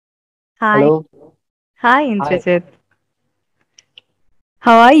Hi, Hello. hi, Hi. Indrajit.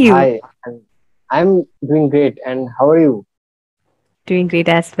 How are you? Hi. I'm doing great. And how are you? Doing great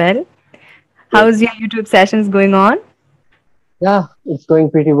as well. Great. How's your YouTube sessions going on? Yeah, it's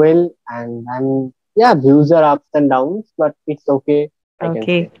going pretty well. And yeah, views are ups and downs, but it's okay, I can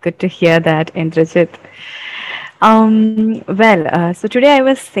Okay, say. good to hear that, Indrajit. So today I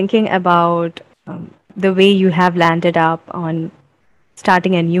was thinking about the way you have landed up on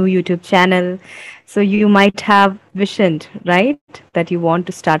starting a new YouTube channel. So you might have visioned, right, that you want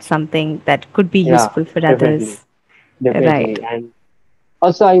to start something that could be Yeah, useful for definitely. others. Right. Definitely. And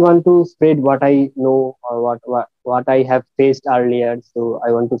also, I want to spread what I know or what I have faced earlier. So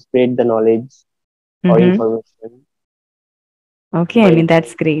I want to spread the knowledge or Mm-hmm. information Okay, I while, mean,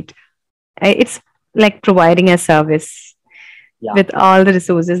 that's great. It's like providing a service yeah, with all the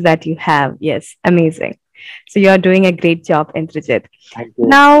resources that you have. Yes, amazing. So you're doing a great job, Indrajit. thank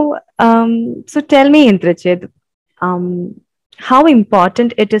you. Now, so tell me, Indrajit, um, how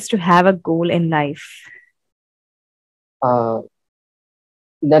important it is to have a goal in life. Uh,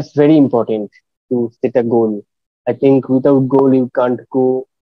 that's very important to set a goal. I think without goal, you can't go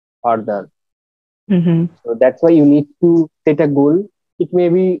further. Mm-hmm. So that's why you need to set a goal. It may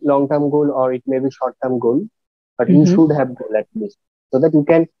be long term goal or it may be short term goal, but you Mm-hmm. should have goal at least so that you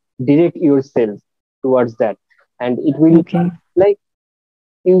can direct yourself towards that. And it will Okay. like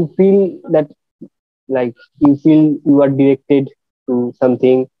you feel that you feel you are directed to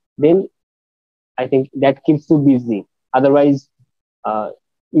something, then I think that keeps you busy. Otherwise, uh,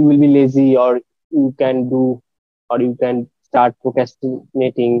 you will be lazy or you can do or you can start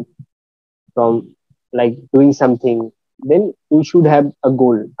procrastinating from doing something, then you should have a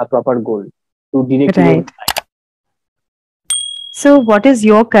goal, a proper goal to direct your. Right. So, what is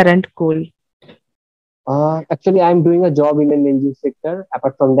your current goal? Actually, I'm doing a job in an NGO sector.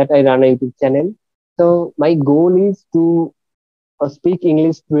 Apart from that, I run a YouTube channel. So my goal is to speak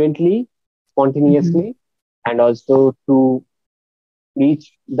English fluently, Mm-hmm. spontaneously, and also to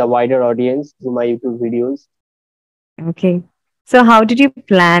reach the wider audience through my YouTube videos. Okay. So, how did you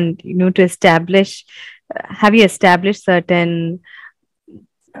plan, to establish? Have you established certain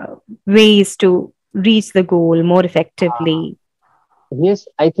uh, ways to reach the goal more effectively? Yes,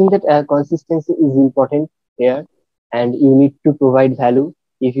 I think that consistency is important here, and you need to provide value.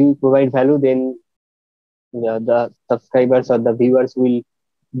 If you provide value, then the subscribers or the viewers will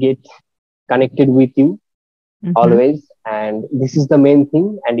get connected with you Mm-hmm. always, and this is the main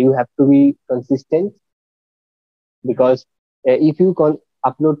thing, and you have to be consistent because if you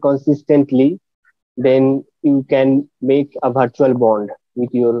upload consistently, then you can make a virtual bond with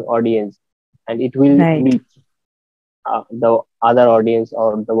your audience, and it will Right. reach the other audience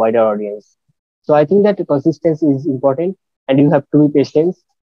or the wider audience. So I think that consistency is important, and you have to be patient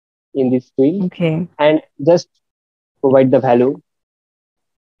in this field Okay. and just provide the value.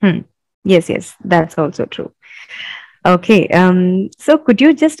 Hmm. Yes, yes, that's also true. Okay. So could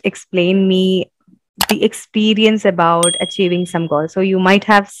you just explain me the experience about achieving some goals? So you might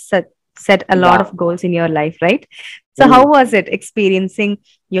have set a lot Yeah. of goals in your life, right? So how Mm. was it experiencing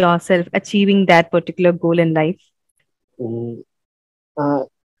yourself achieving that particular goal in life? Mm. uh,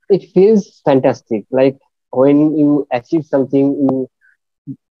 it feels fantastic. Like when you achieve something,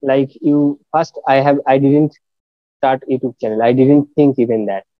 you first. I didn't start YouTube channel. I didn't think even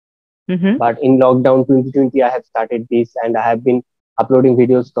that. Mm-hmm. But in lockdown 2020, I have started this and I have been uploading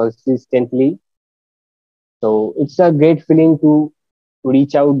videos consistently. So it's a great feeling to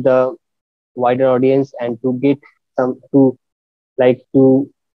reach out the wider audience and to get to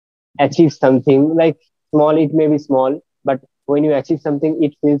achieve something like small. It may be small, but when you achieve something,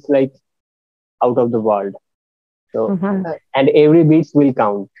 it feels like out of the world. So, Uh-huh. and every beats will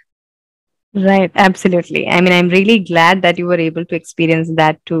count. Right, absolutely. I mean, I'm really glad that you were able to experience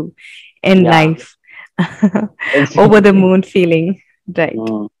that too in Yeah, life. thank Over you. the moon feeling. Right.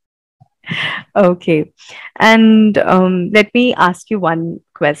 Mm. Okay. And let me ask you one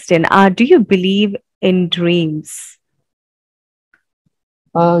question. Do you believe in dreams?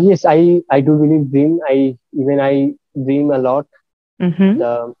 Yes, I do believe dream. I dream a lot. Mm-hmm.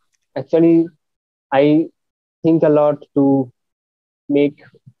 The actually I think a lot to make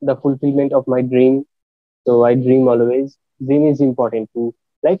the fulfillment of my dream. So I dream always. Dream is important too.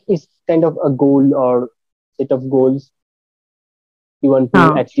 Like it's kind of a goal or set of goals you want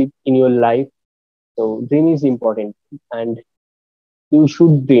to Oh, achieve in your life. So dream is important, and you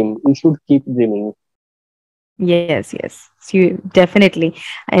should dream. You should keep dreaming. yes, yes. So you definitely.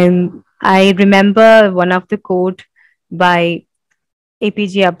 I remember one of the quote by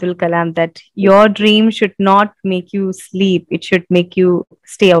APJ Abdul Kalam that your dream should not make you sleep, it should make you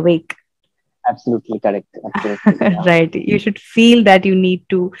stay awake. Absolutely correct. Absolutely. Yeah. Right. You should feel that you need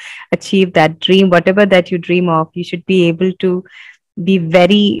to achieve that dream, whatever that you dream of. You should be able to be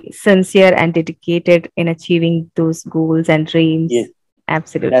very sincere and dedicated in achieving those goals and Yes, dreams.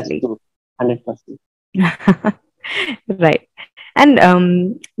 that's Absolutely. true. 100%. Right.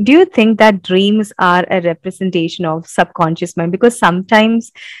 And do you think that dreams are a representation of subconscious mind? Because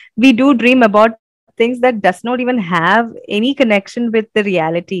sometimes we do dream about things that does not even have any connection with the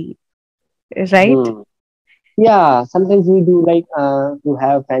reality, right? Hmm. Yeah, sometimes we do like to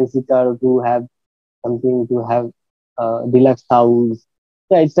have fancy car, to have something, to have deluxe house.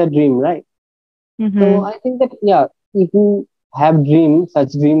 Yeah, it's a dream, right? So Mm-hmm. I think that yeah, if you have dream,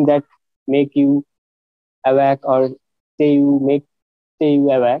 such dream that make you awake or stay you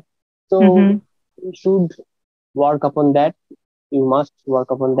awake, so Mm-hmm. you should work upon that. You must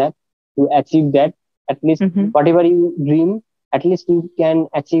work upon that to achieve that. At least Mm-hmm. whatever you dream, at least you can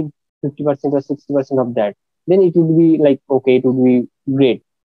achieve 50% or 60% of that. Then it would be like okay, it would be great.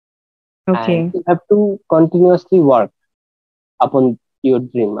 And Okay. you have to continuously work upon your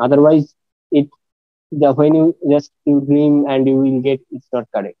dream. Otherwise, it the when you just you dream and you will get it's not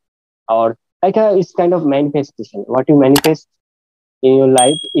correct. Or like it's kind of manifestation. What you manifest in your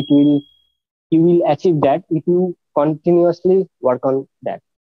life, it will you will achieve that if you continuously work on that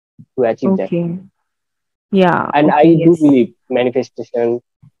to achieve that. Okay. Yeah. And Okay. I do Yes. believe manifestation,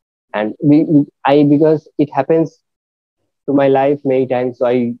 and I because it happens to my life many times, so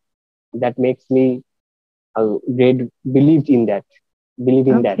I that makes me great believe in that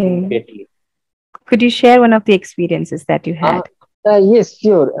Okay. greatly. Could you share one of the experiences that you Uh, had? yes,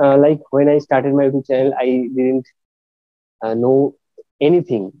 sure. Like when I started my YouTube channel, I didn't know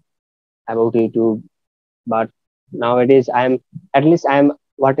anything about YouTube, but nowadays I'm at least I'm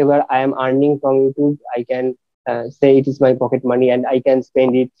whatever I am earning from YouTube, I can say it is my pocket money, and I can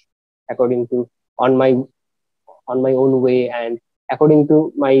spend it according to on my on my own way and according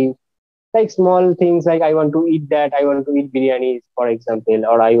to my like small things like I want to eat that, I want to eat biryani, for example,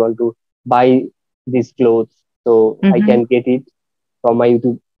 or I want to buy these clothes, so I Mm-hmm. can get it from my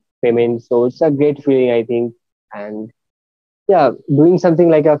YouTube payment. So it's a great feeling, I think. And yeah, doing something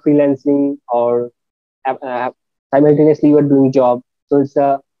like a freelancing or uh, uh, simultaneously you are doing job, so it's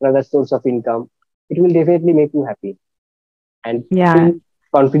another source of income. It will definitely make you happy and Yeah. feel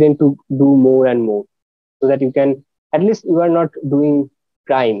confident to do more and more, so that you can at least you are not doing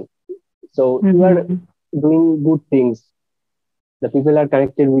crime, so you are Mm-hmm. doing good things. The people are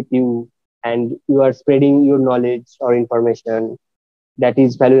connected with you, and you are spreading your knowledge or information that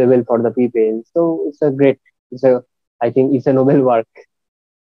is valuable for the people. So it's a great, it's a, I think it's a noble work.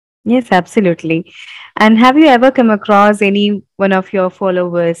 Yes, absolutely. And have you ever come across any one of your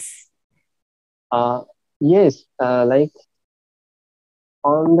followers? Uh, yes, like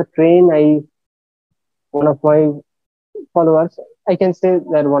on the train, one of my followers, I can say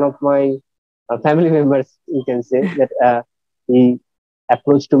that one of my family members, you can say that he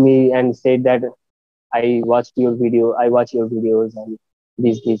approached to me and said that I watch your videos and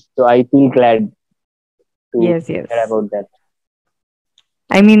this. So I feel glad to Yes, hear yes. about that.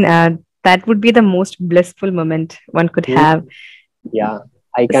 I mean, that would be the most blissful moment one could have. Hmm. Yeah,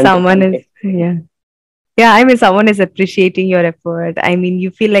 I can't. Someone is, yeah. Yeah, I mean, someone is appreciating your effort. I mean,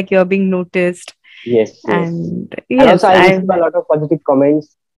 you feel like you're being noticed. Yes, yes. And And also, yes, I receive a lot of positive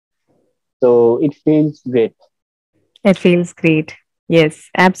comments, so it feels great. it feels great. Yes,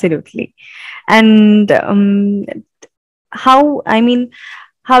 absolutely. And how, I mean,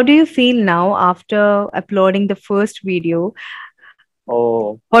 how do you feel now after uploading the first video?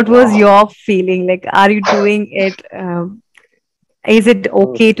 Oh, What was wow. your feeling? Like, are you doing it? Is it Mm.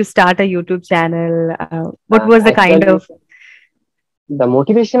 okay to start a YouTube channel? What was the kind of? Actually, the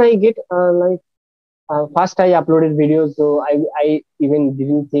motivation I get, first I uploaded videos, so I even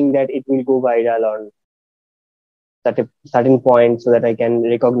didn't think that it will go viral on certain point, so that I can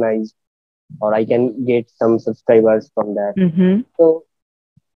recognize or I can get some subscribers from that. Mm-hmm. So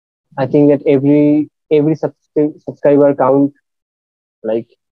I think that every subscriber count like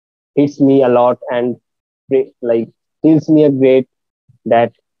hits me a lot and like feels me a great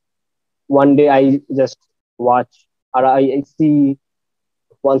that one day I just watch or I see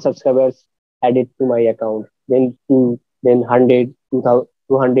one subscribers added to my account, then two, then 100, 2000,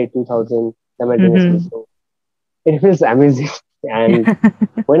 200, 2000 simultaneously. Mm-hmm. So it feels amazing. And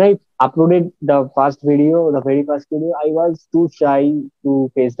when I uploaded the first video, the very first video, I was too shy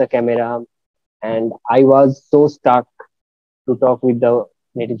to face the camera, and I was so stuck to talk with the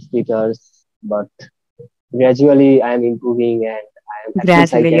native speakers. But gradually, I am improving, and I am at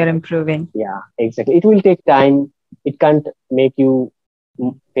least I Gradually, can. you're improving. Yeah, exactly. It will take time. It can't make you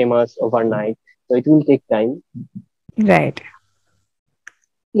famous overnight. So it will take time. Right.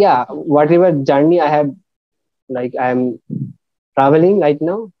 Yeah, whatever journey I have, like I'm traveling right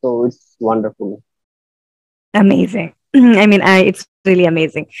now, so it's wonderful. Amazing. I mean, it's really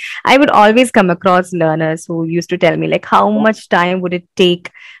amazing. I would always come across learners who used to tell me, like, how much time would it take,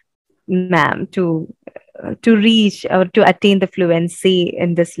 ma'am, to reach or to attain the fluency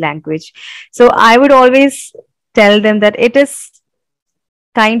in this language? So I would always tell them that it is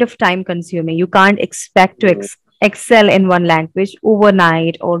kind of time consuming. You can't expect to Mm, excel in one language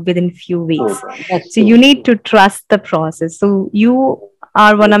overnight or within few true. weeks. That's So you true. need to trust the process. So you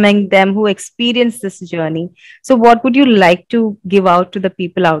are one among them who experienced this journey. So what would you like to give out to the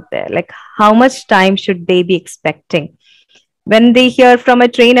people out there? Like, how much time should they be expecting? When they hear from a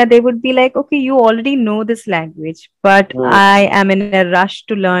trainer, they would be like, okay, you already know this language, but Mm. I am in a rush to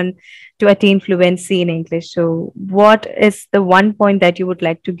learn, to attain fluency in English. So what is the one point that you would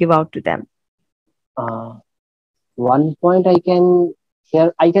like to give out to them? Uh, One point I can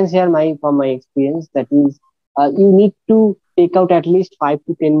share my from my experience, that is, you need to take out at least 5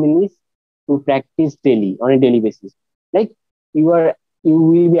 to 10 minutes to practice daily on a daily basis. Like you are you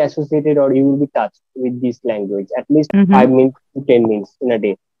will be associated or you will be touched with this language at least Mm-hmm. 5 minutes to 10 minutes in a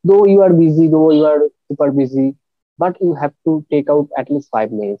day. Though you are busy, though you are super busy, but you have to take out at least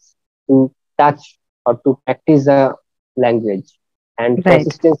 5 minutes to touch or to practice the language. And Right.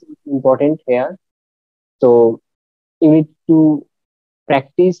 consistency is important here. So you need to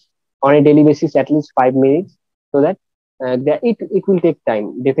practice on a daily basis at least 5 minutes, so that it will take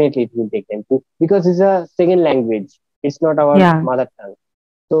time. Definitely, it will take time because it's a second language. It's not our Yeah. mother tongue.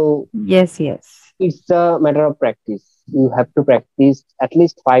 So Yes, yes. it's a matter of practice. You have to practice at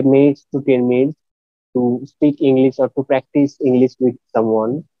least 5 minutes to 10 minutes to speak English or to practice English with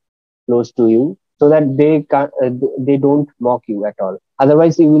someone close to you, so that they don't mock you at all.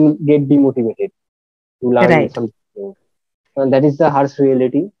 Otherwise, you will get demotivated to learn Right. something new. And that is the harsh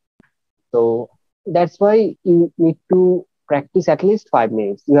reality. So that's why you need to practice at least 5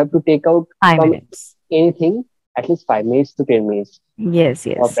 minutes. You have to take out Five from minutes. anything at least 5 minutes to 10 minutes Yes,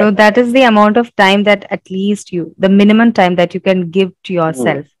 for yes. So that practice. is the amount of time that at least the minimum time that you can give to Mhm.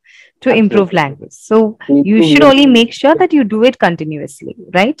 yourself to improve Absolutely. language. So To you improve should your only make sure that you do it continuously,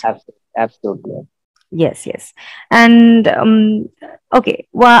 right? absolutely, absolutely. Yes, yes. And okay,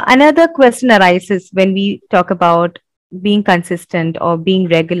 well, another question arises when we talk about being consistent or being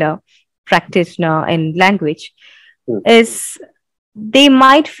regular practitioner in language Mm. is they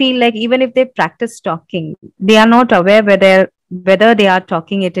might feel like even if they practice talking, they are not aware whether they are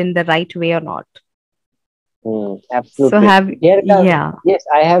talking it in the right way or not. So Absolutely. have yeah. Yes,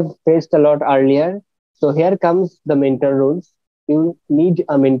 I have faced a lot earlier. So here comes the mentor rules. You need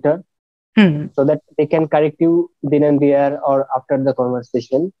a mentor Hmm. so that they can correct you then and there or after the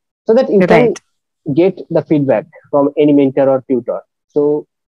conversation, so that you can Right. get the feedback from any mentor or tutor. So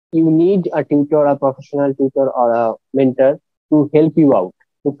you need a tutor, a professional tutor or a mentor to help you out,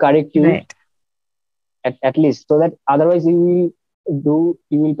 to correct you Right. at least, so that otherwise you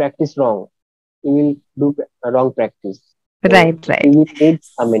will practice wrong. You will do a wrong practice. So Right. you Right. will need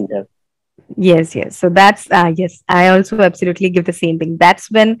a mentor. Yes, yes. So that's yes, I also absolutely give the same thing. That's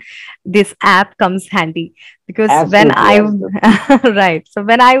when this app comes handy because when Absolutely, I absolutely. right. So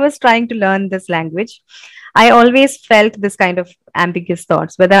when I was trying to learn this language, I always felt this kind of ambiguous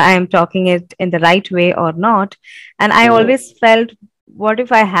thoughts whether I am talking it in the right way or not. And I Mhm. always felt, what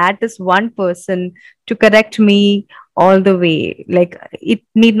if I had this one person to correct me all the way? Like it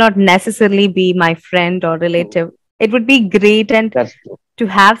need not necessarily be my friend or Mhm. relative. It would be great and That's true. to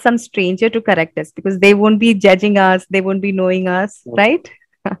have some stranger to correct us because they won't be judging us, they won't be knowing us, Mhm. right?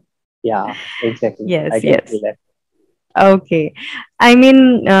 Yeah, exactly. I Yes, can feel yes. that. Okay. I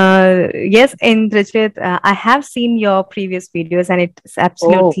mean, yes, in Richard, I have seen your previous videos and it's Oh,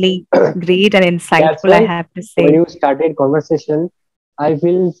 absolutely great and that's insightful, I why have to when say. you started conversation, I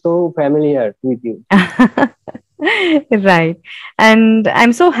feel so familiar with you. Right. And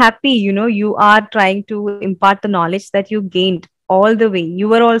I'm so happy, you are trying to impart the knowledge that you gained all the way. You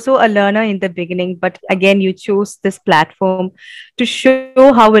were also a learner in the beginning, but Yeah, again, you chose this platform to show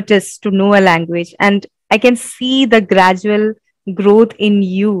how it is to know a language. And I can see the gradual growth in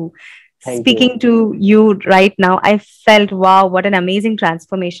you. thank you. Speaking to you right now, I felt, wow, what an amazing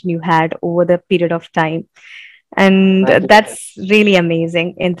transformation you had over the period of time. And My pleasure. that's really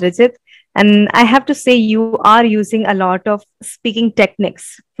amazing, Indrajit. And I have to say, you are using a lot of speaking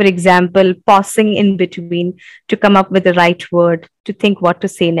techniques. For example, pausing in between to come up with the right word, to think what to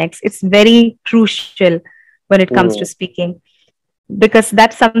say next. It's very crucial when it comes to Mm, speaking because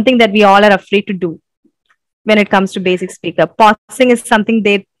that's something that we all are afraid to do. when it comes to basic speaker. Pausing is something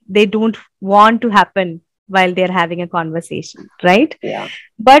they don't want to happen while they're having a conversation, right? Yeah,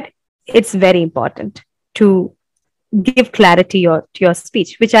 But it's very important to give clarity to your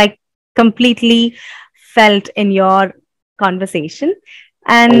speech, which I completely felt in your conversation.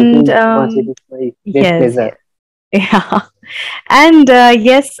 thank And you so much. It is my great yes, pleasure. yes. Yeah. And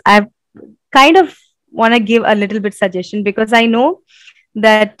yes, I kind of want to give a little bit suggestion, because I know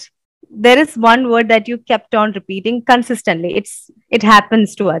that there is one word that you kept on repeating consistently. It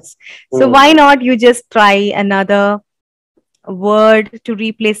happens to us. So why Hmm. not you just try another word to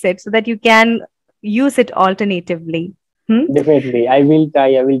replace it so that you can use it alternatively. Hmm? Definitely, I will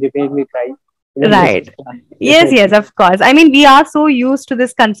try. I will definitely try in the next Right. class. Yes, yes, Definitely. of course. I mean, we are so used to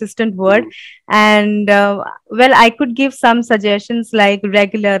this consistent word. Hmm. And well, I could give some suggestions like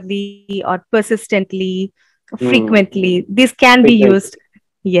regularly or persistently, Hmm. frequently. These can be used. Frequently,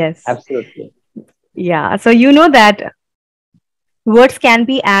 Yes. absolutely. Yeah. So you know that words can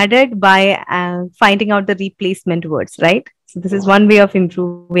be added by finding out the replacement words, right? So this is one way of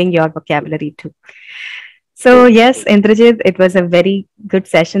improving your vocabulary too. So True. yes, Indrajit, it was a very good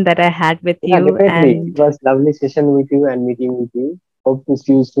session that I had with Yeah, you. definitely. It And was lovely session with you and meeting with you. Hope to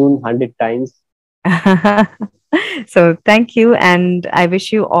see you soon, 100 times. so thank you. And I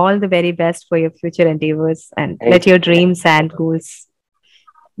wish you all the very best for your future endeavors, and Thank let you. your dreams and goals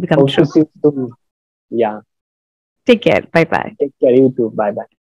become Hope to true. see you soon. Yeah. Take care. Bye bye. Take care. You too. Bye bye.